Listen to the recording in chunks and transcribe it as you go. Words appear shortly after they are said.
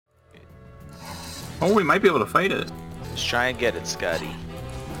Oh, we might be able to fight it. Just try and get it, Scotty.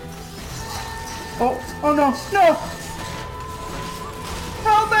 Oh no, no!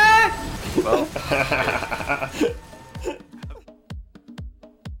 Help me! Well,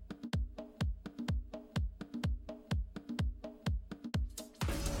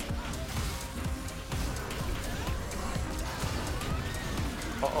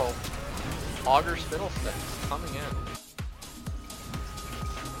 uh-oh. Augur's Fiddlesticks coming in.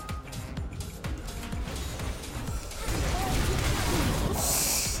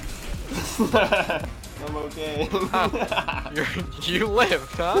 I'm okay. You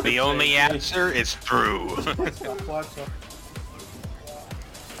lived, huh? the only answer is through. Watch out.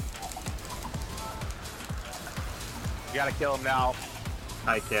 You gotta kill him now.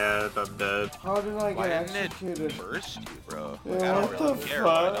 I can't, I'm dead. How did I Why get didn't it executed? burst you, bro? Yeah, I don't what really the care.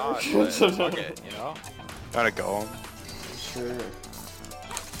 Why fuck? not? But fuck it, you know? Gotta go. Sure.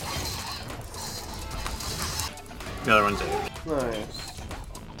 The other one's there. Nice.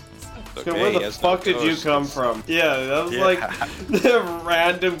 Okay, Where he the has fuck no did you ghost. come from? Yeah, that was Yeah. like the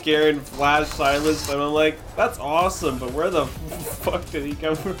random Garen flash silence, and I'm like, that's awesome, but where the fuck did he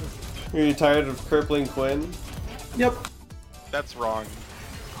come from? Are you tired of crippling Quinn? Yep. That's wrong.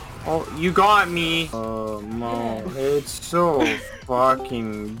 Oh, you got me. Oh, no. It's so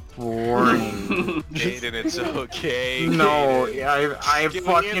fucking boring. Kaden, it's okay. No, Kaden. I Get me in,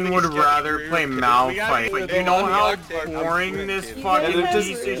 fucking please, would get me rather through. play We Malphite. gotta But get you know on the how octane. boring I'm this kidding. fucking And it just-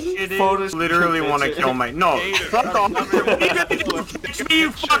 piece of shit Photos- is? Literally want to kill my. No, Kaden, fuck off. I'm your- What are you gonna do? Fix me,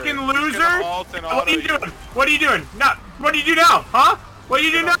 you fucking loser? What are you doing? What are you doing? No, what do you do now? Huh? What do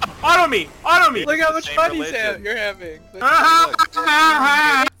you do now? Auto me! Auto me! Look how much Same fun religion. you're having.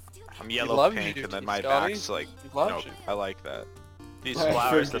 I'm He yellow loves pink you, and then my Scotty. back's like, He loves nope, you. I like that. These I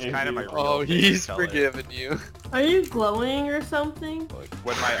flowers, that's forgave kind of my you. real Oh, favorite he's color. forgiven you. Are you glowing or something? Like,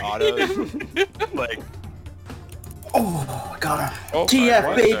 when my autos, like, Oh, I got her. oh, TF,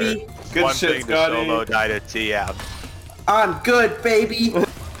 my baby. Good one shit, thing Scotty. to solo die to TF. I'm good, baby.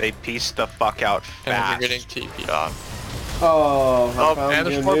 They pieced the fuck out And fast. you're getting TP'd off. Oh, I Oh, found man,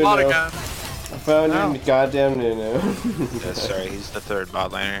 you, there's more bot Nuno. again. I found Ow. you, goddamn Nuno. Yeah, sorry, he's the third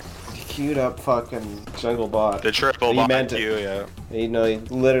bot laner. Queued up fucking jungle bot. The triple He bot meant it. queue, yeah. You know, he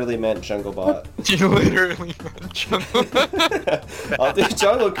literally meant jungle bot. You literally mentioned I'll do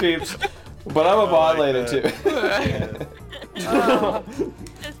jungle creeps, but I'm a bot like laner that. too. Oh,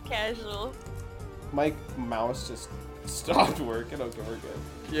 just casual. My mouse just stopped working. Okay, we're good.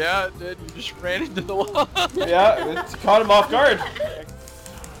 Yeah, it did. You just ran into the wall. Yeah, it caught him off guard.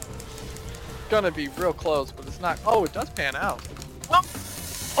 Gonna be real close, but it's not. Oh, it does pan out.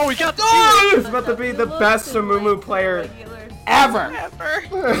 Oh, we got the He's about to be the Looks best like Samumu player regular. ever.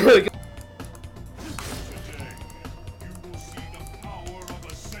 ever.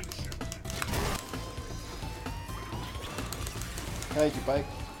 Thank you, Bike.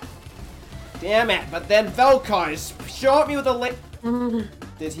 Damn it, but then Velkai shot me with a light.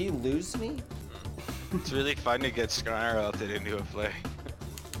 Did he lose me? It's really fun to get Skarner ulted into a play.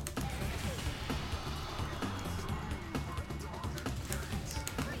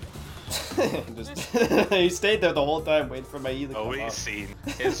 Just he stayed there the whole time waiting for my E to come Always up. seen.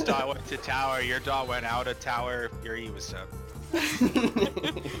 His dot went to tower, your dot went out of tower, your E was up.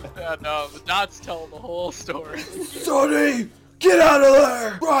 Yeah, no, the dots tell the whole story. Sonny, get out of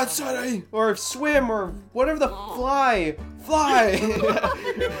there! Run, Sonny! Or swim, or whatever the fly! Fly!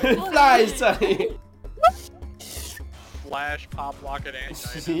 Fly, Sonny! Flash, pop, rocket,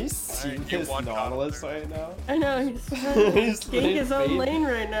 and Do you see Alright, you this won Nautilus Connor. right now? I know, he's trying He's to gank his own bait- lane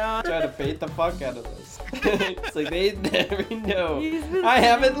right now. Trying to bait the fuck out of this. It's like they never know. He's been I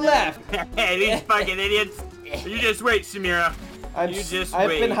haven't sitting left! Hey, these fucking idiots. You just wait, Samira. I've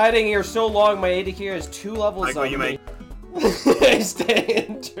wait. been hiding here so long, my AD here is 2 levels Like what on you me. make. Stay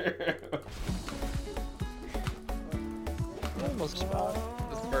in turn. Almost spot.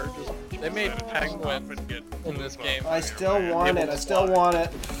 This bird just. They made Penguin in this game. I still want it, I still want it.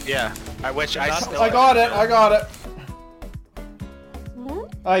 Yeah, I wish I Not still. I got it, I got it. Hmm?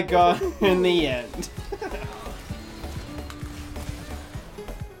 I got it in the end.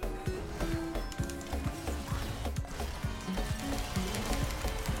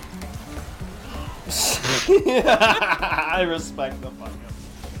 I respect the fuck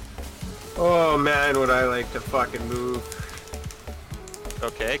up. Oh man, would I like to fucking move.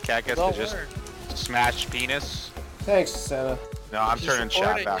 Okay, cat gets to Don't just worry. smash penis. Thanks, Santa. No, I'm She's turning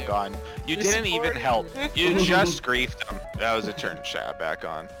chat supporting back you. on. You She's didn't even supporting help. you. You just griefed him. That was a turn chat back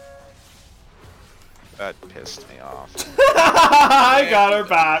on. That pissed me off. I got her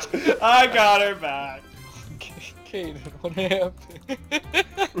back. I got her back. Kaden, what happened?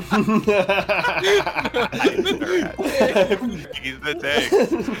 He's the tank.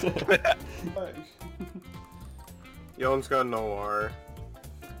 Young's got no R.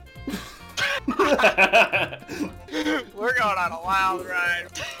 We're going on a wild ride.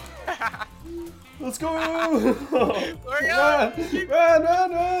 Let's go! We're going.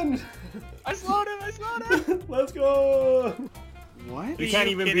 Run! I slowed him. Let's go! What? You can't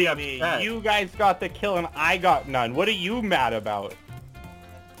even be upset. You guys got the kill and I got none. What are you mad about?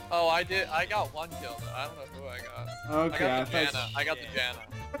 Oh, I did. I got one kill. Though. I don't know who I got. Okay, I got the Janna. I got the Janna.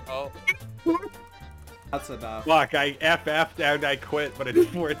 Oh. That's enough. Fuck, I FF'd and I quit, but it's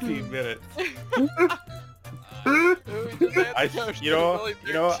 14 minutes.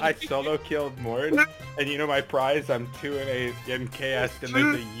 I solo killed Mord, and you know my prize? I'm 2-8 in KS, and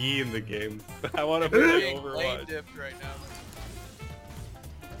there's a Yi in the game. I want to play Overwatch. Dipped right now.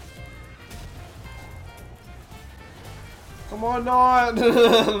 Come on, Not!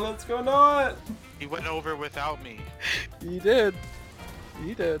 Let's go, Not! He went over without me. He did.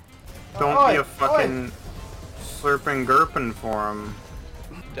 He did. Don't be a fucking slurping gurping for him.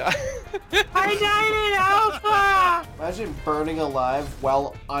 I died in Alpha! Imagine burning alive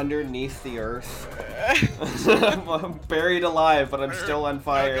while underneath the earth. I'm buried alive, but I'm still on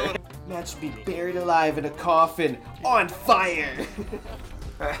fire. Imagine being buried alive in a coffin on fire!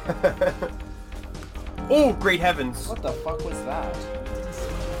 Oh, great heavens! What the fuck was that?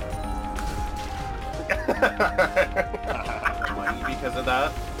 Money because of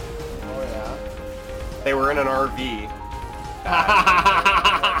that? Oh yeah. They were in an RV.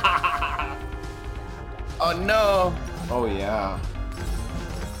 Oh no! Oh yeah.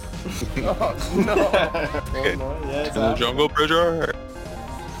 Oh no! Yeah, In the jungle, Bridger.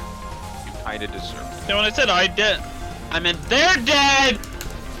 You kinda deserve it. No, when I said I did, I meant they're dead!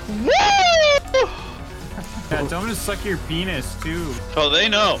 Woo! Yeah, tell him to suck your penis too. So they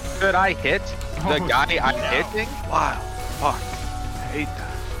know. Could I hit the guy I'm hitting? Wow. Fuck. I hate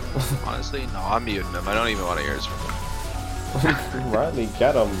that. Honestly, no, I'm muting him. I don't even want to hear his from him. Riley,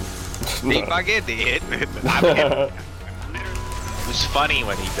 get him. He fucking did. It was funny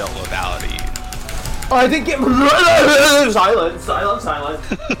when he built lethality. Oh, I didn't get silence.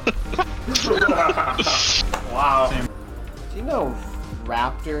 Wow. Do you know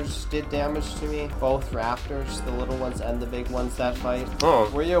raptors did damage to me? Both raptors, the little ones and the big ones that fight. Oh.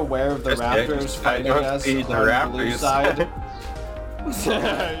 Were you aware of the raptors fighting us on the blue side? Are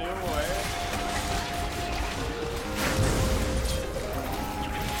you aware?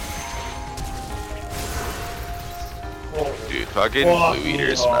 Dude, fucking blue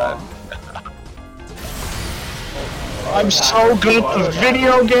eaters, man. I'm so good at the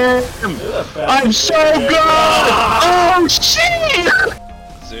video game! I'm so good! Oh shit!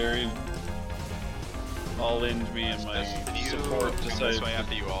 Zeri all-ined me and my support decided This way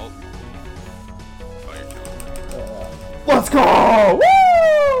after you ult. Let's go!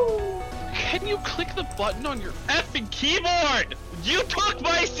 Woo! Can you click the button on your effing keyboard? You took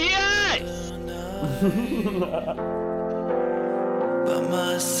my CS! By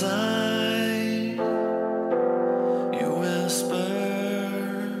my side.